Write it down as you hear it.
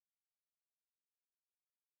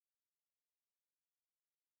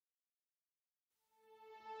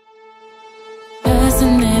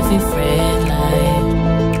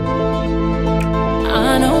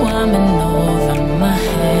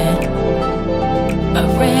a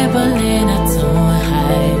rebel and I don't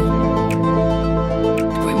hide.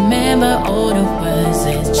 Remember all the words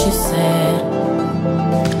that you said.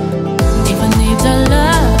 Even if the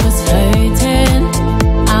love was hurting,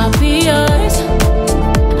 I'll be yours.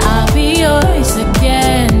 I'll be yours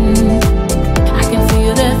again. I can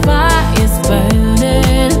feel the fire's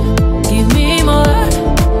burning. Give me more.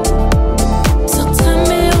 So tell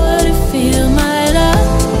me, would it feel my love?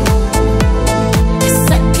 'Cause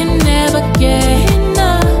I can never get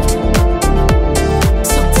enough.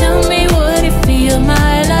 So tell me, would it feel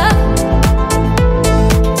my love?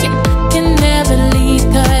 Yeah, I can never leave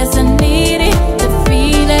 'cause I need it to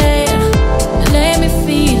feel it. Let me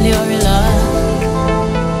feel your love.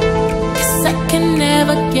 'Cause I can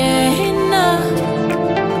never get enough.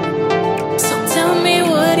 So tell me,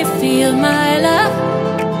 would it feel my love?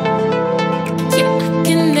 Yeah, I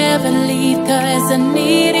can never leave 'cause I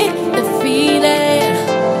need it to feel it.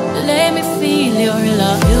 Let me feel your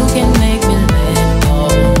love. You can make me let go.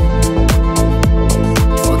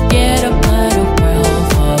 Forget about the world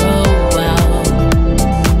for a while.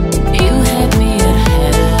 You had me at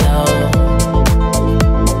hello.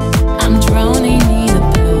 I'm drowning in the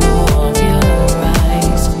blue of your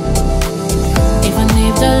eyes. Even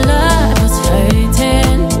if the love was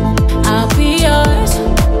hurting, I'll be yours.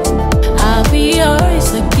 I'll be yours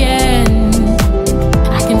again.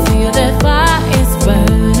 I can feel the fire's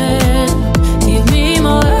burning. Give me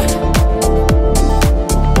more.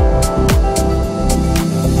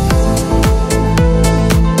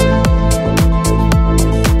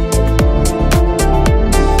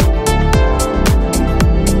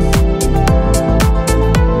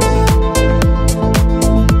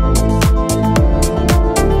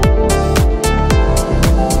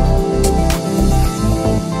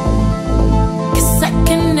 Cause I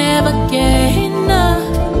can never get enough.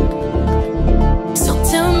 So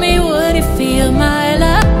tell me, would it feel my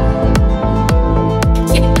love?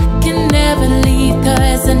 Yeah, I can never leave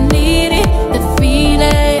 'cause I need it to feel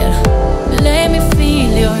it. Let me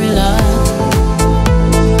feel your love.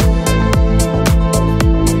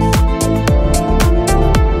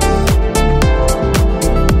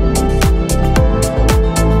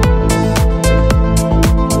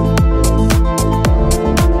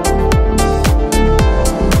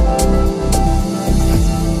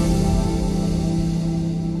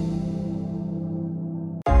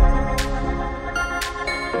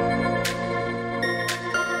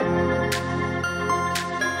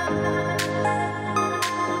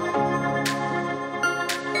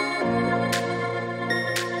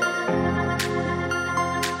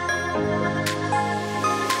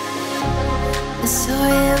 I saw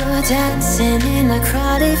you dancing in a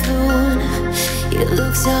crowded room. You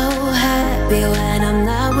look so happy when I'm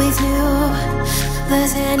not with you.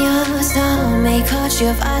 Losing your stomach caught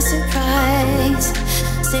you by surprise.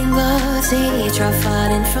 Single teardrop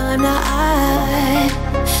falling from the eye.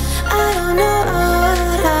 I don't know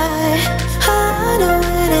what I don't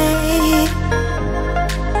really.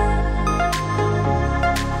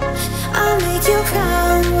 I'll make you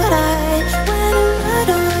cry when I'm not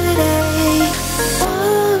really.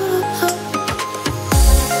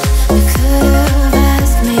 You could have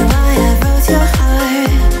asked me why I broke your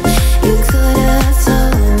heart. You could have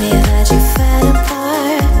told me that you fell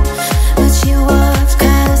apart. But you walked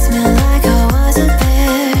past me like I wasn't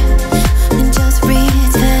there, and just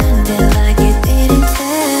pretended like you didn't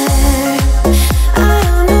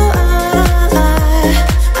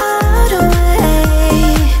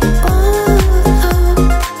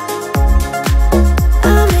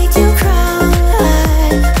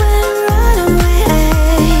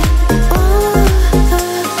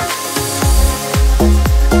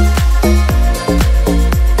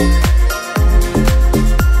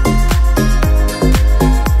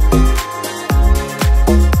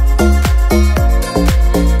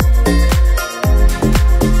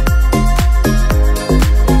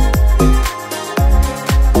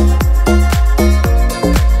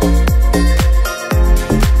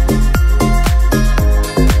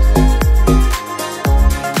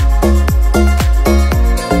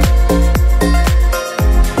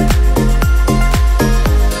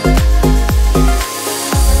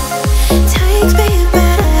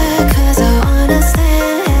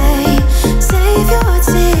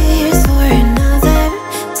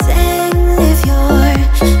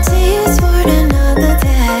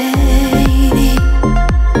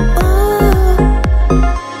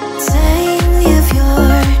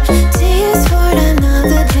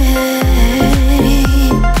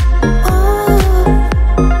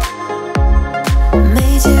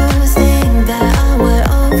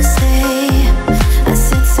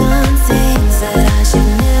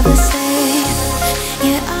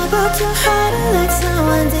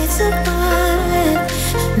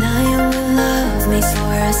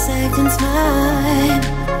a second's mine.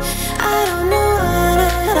 I don't know why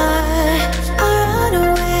that I run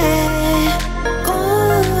away.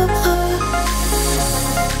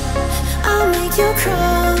 I'll make you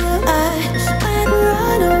cry when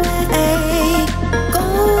run away. Go,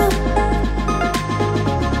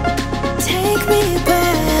 take me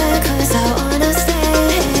back, 'cause I wanna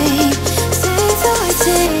stay. Save our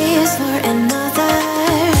tears for another.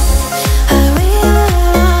 I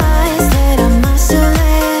realize that I'm much too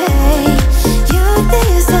late. You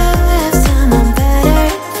deserve someone better.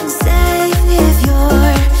 Save your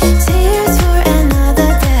tears for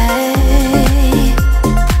another day.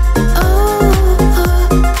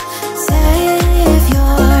 Save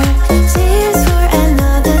your tears for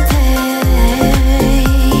another day.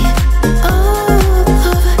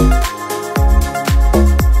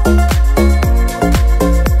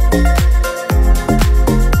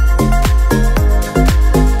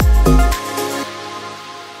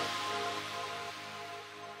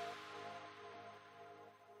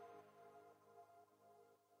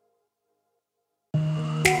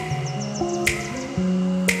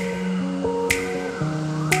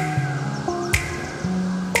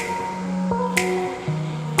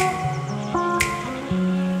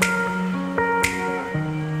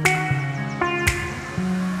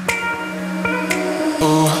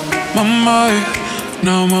 My mind,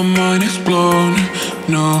 now my mind is blown.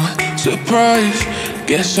 No surprise,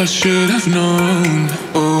 guess I should have known.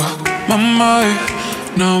 Oh, my mind,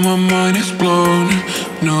 now my mind is blown.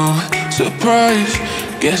 No surprise,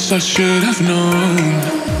 guess I should have known.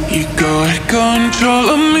 You got control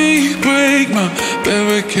of me, break my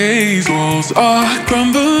barricades. Walls are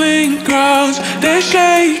crumbling, grounds they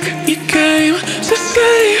shake. You came to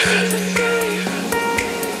save,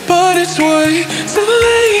 but it's way too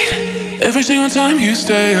late. Every single time you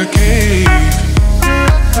stay, I cave.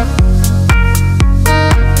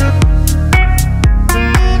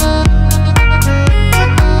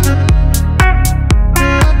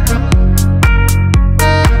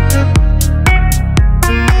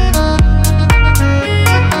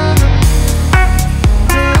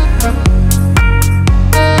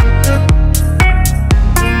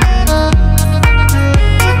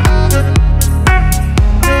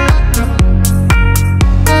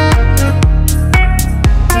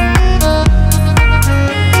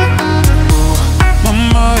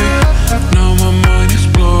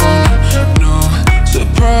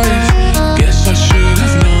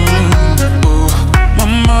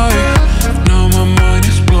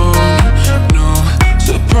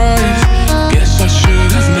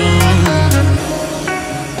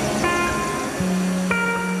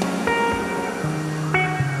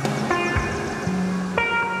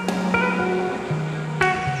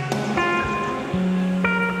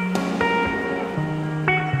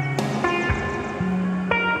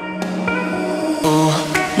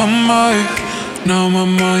 My mind, now my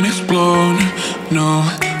mind is blown. No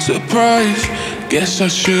surprise, guess I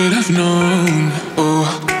should have known. Oh,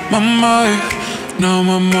 my mind, now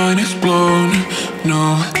my mind is blown. No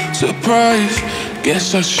surprise,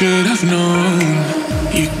 guess I should have known.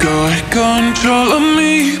 You got control of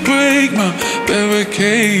me, break my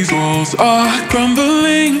barricades. Walls are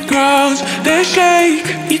crumbling, grounds they shake.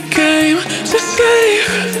 You came to save,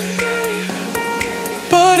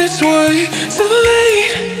 but it's way too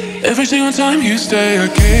late. Every single time you stay, I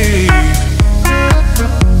cave.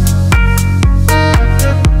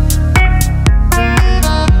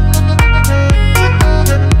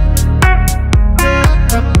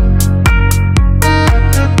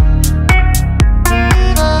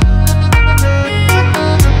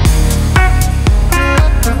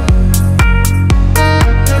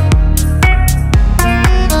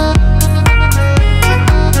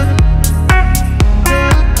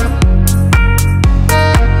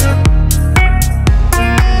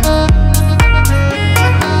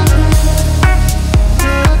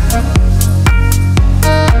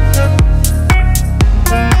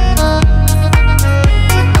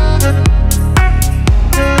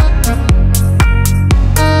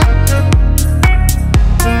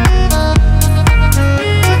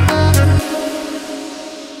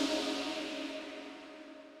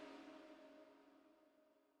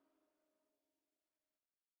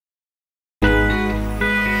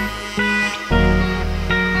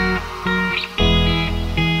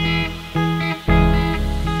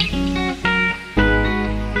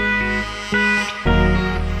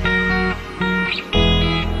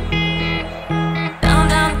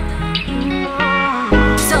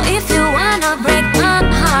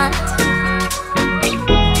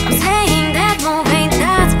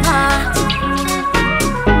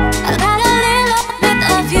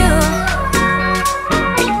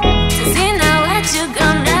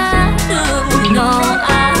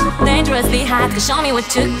 show me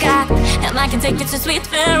what you got, and I can take you to sweet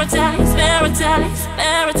paradise, paradise,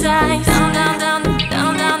 paradise. Down, down, down,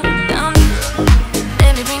 down, down, down.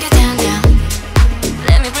 Let me bring it down, down.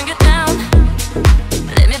 Let me bring it down.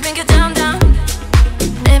 Let me bring it down, down.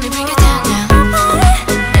 Let me bring it down, down.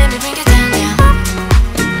 Let me bring it down, down.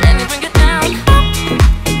 Let me bring it down.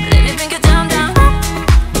 Let me bring it down, down.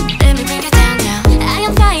 Let me bring it down, down. I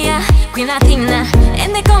am fire, Queen Latina,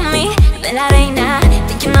 and they call me Bella Reina.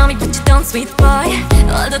 Think you know me, but you don't, sweet boy.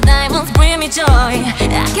 All the diamonds bring me joy.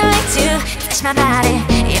 I can let you touch my body.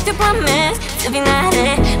 If you promise to be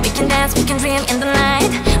naughty, we can dance, we can dream in the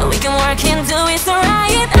night. We can work and do it so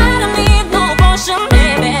right. I don't need no potion,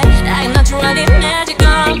 baby. I'm naturally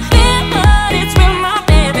magical. Yeah, but it's real, my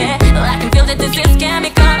baby. I can feel that this is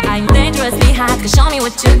chemical. I'm dangerously hot, cause show me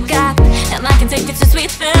what you got, and I can take you to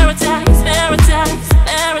sweet paradise, paradise,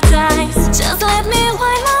 paradise. Just let me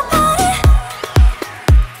wind my body.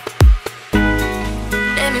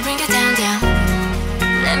 Let me bring it down, down.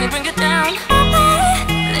 Let me bring it down.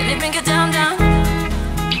 Let me bring it down, down.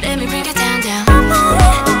 Let me bring it down, down.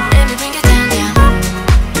 Let me bring it down, down.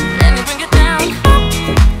 Let me bring it down.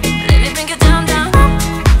 Let me bring it down, down.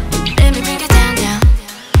 Let me bring it down, down.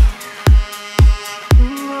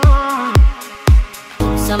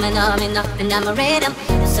 Summon on enough and I'm a rhythm.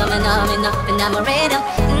 Summon on enough and I'm a rhythm.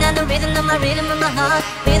 And I'm the rhythm of my rhythm of my heart.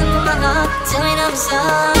 Rhythm of my heart. Tell me I'm so.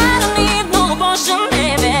 I don't need no potion,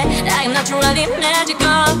 baby. I'm naturally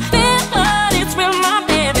magical. But it's real, my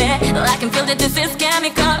baby. I can feel that this is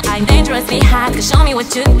chemical. I'm dangerously hot, cause show me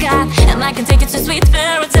what you got, and I can take you to sweet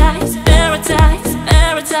paradise, paradise,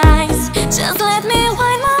 paradise. Just let me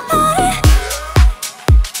wind my body.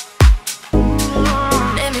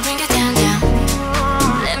 Let me bring it down, down.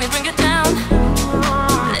 Let me bring it down.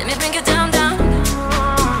 Let me bring it down, down.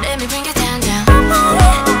 Let me bring it down, down.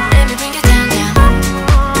 Let me bring it down, down.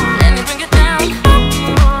 Let me bring it down.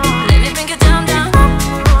 Let me bring it down, down.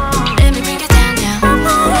 Let me bring it down, down.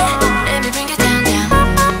 Let me bring it down, down.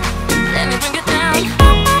 Let me bring it down.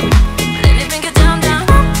 Let me bring it down, down.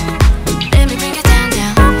 Let me bring it down, down.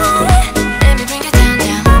 Let me bring it down,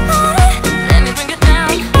 down. Let me bring it down.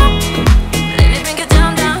 Let me bring it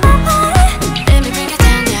down, down. Let me bring it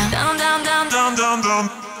down, down. Down, down, down, down, down, down.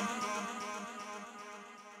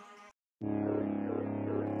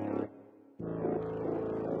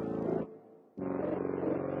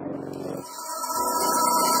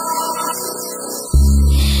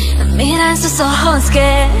 Mira en sus ojos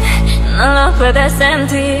que no lo puedes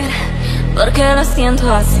sentir, porque lo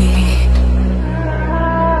siento así.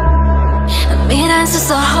 Mira en sus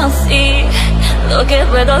ojos y lo que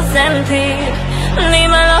puedo sentir,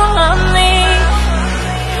 dímelo a mí.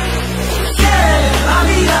 La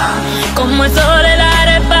vida, Como el sol, el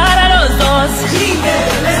aire para los dos,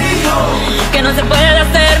 le digo, que no se puede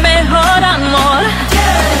hacer mejor amor.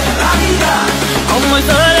 la vida, Como el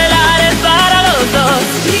sol, el aire para los dos,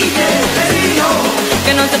 le digo,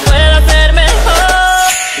 que no se puede hacer mejor.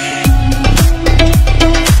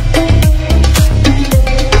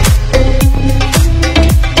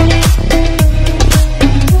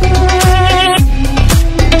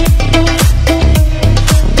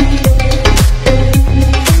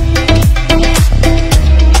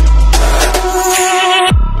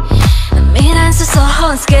 Mira en sus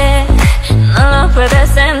ojos que no lo puedes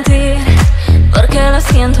sentir, porque lo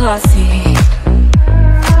siento así.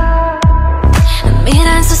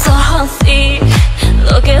 Mira en sus ojos y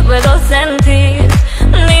lo que puedo sentir,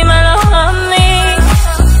 dímelo a mí.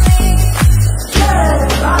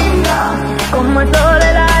 la vida, Como el sol,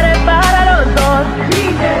 el aire para los dos,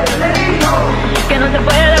 le digo, que no se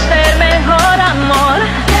puede hacer mejor amor.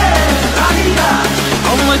 la vida,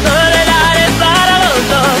 Como el sol, el aire para los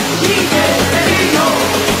dos, le digo,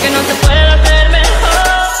 que no se puede hacer mejor.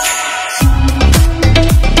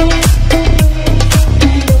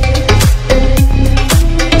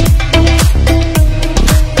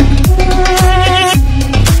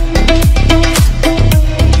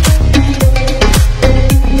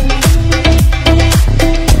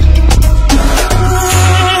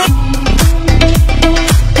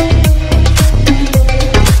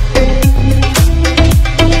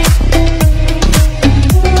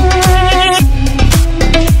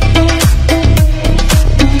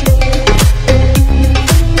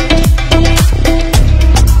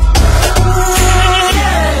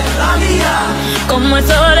 Como el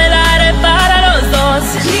sol, el aire para los dos,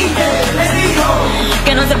 le digo,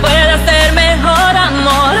 que no se puede hacer mejor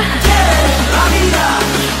amor. la vida,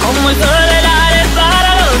 Como el sol, el aire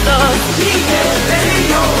para los dos, le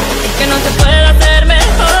digo, que no se puede hacer mejor.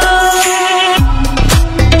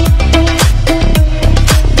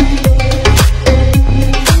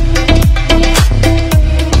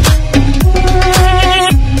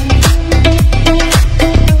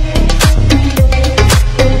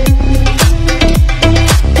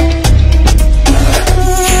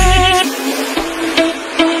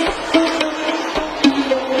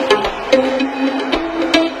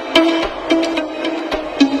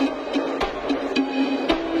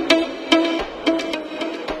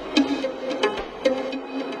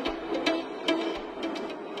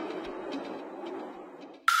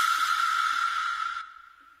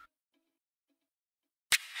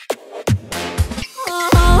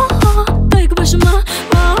 başıma,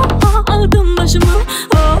 aldım başımı,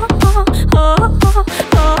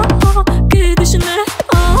 gidişine,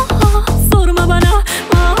 sorma bana,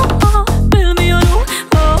 bilmiyorum,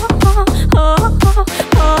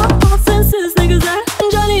 sensiz ne güzel.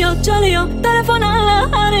 Çalıyor, telefon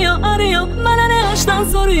arıyor, bana ne hoştan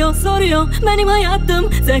soruyor. Benim hayatım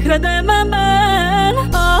zehredemem ben.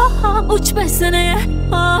 Uç 5 seneye,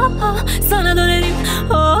 sana dönerim.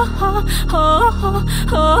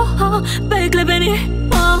 Bekle beni,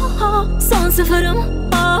 son seferim,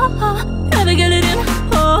 eve gelirim.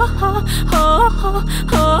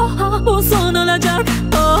 Bu son olacak,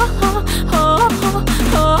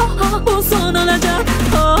 bu son olacak,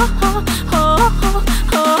 bu son olacak,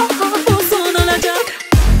 bu son olacak,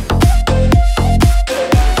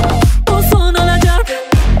 bu son olacak,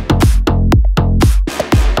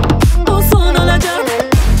 bu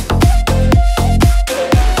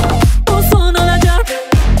son olacak,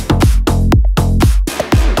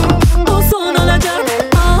 bu son olacak.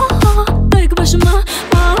 Tek başıma,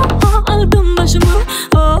 aldım başımı,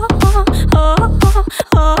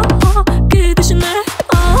 gidişine,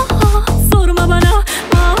 sorma bana,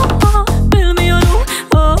 bilmiyorum,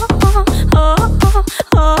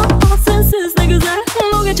 sensiz ne güzel.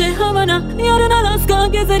 Bu gece Havana, yarın Alaska,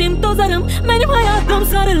 gezerim tozarım. Benim hayatım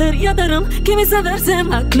sarılır yatarım. Kimi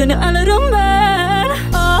seversem aklını alırım ben.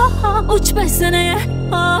 Uç 5 seneye,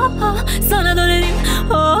 sana dönerim.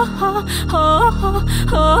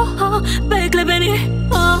 Bekle beni,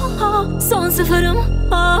 son seferim,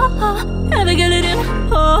 eve gelirim.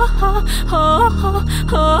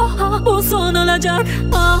 Bu son olacak,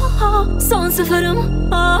 son seferim,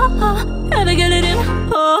 eve gelirim.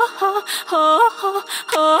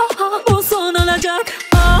 Bu son olacak,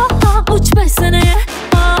 uç 5 seneye,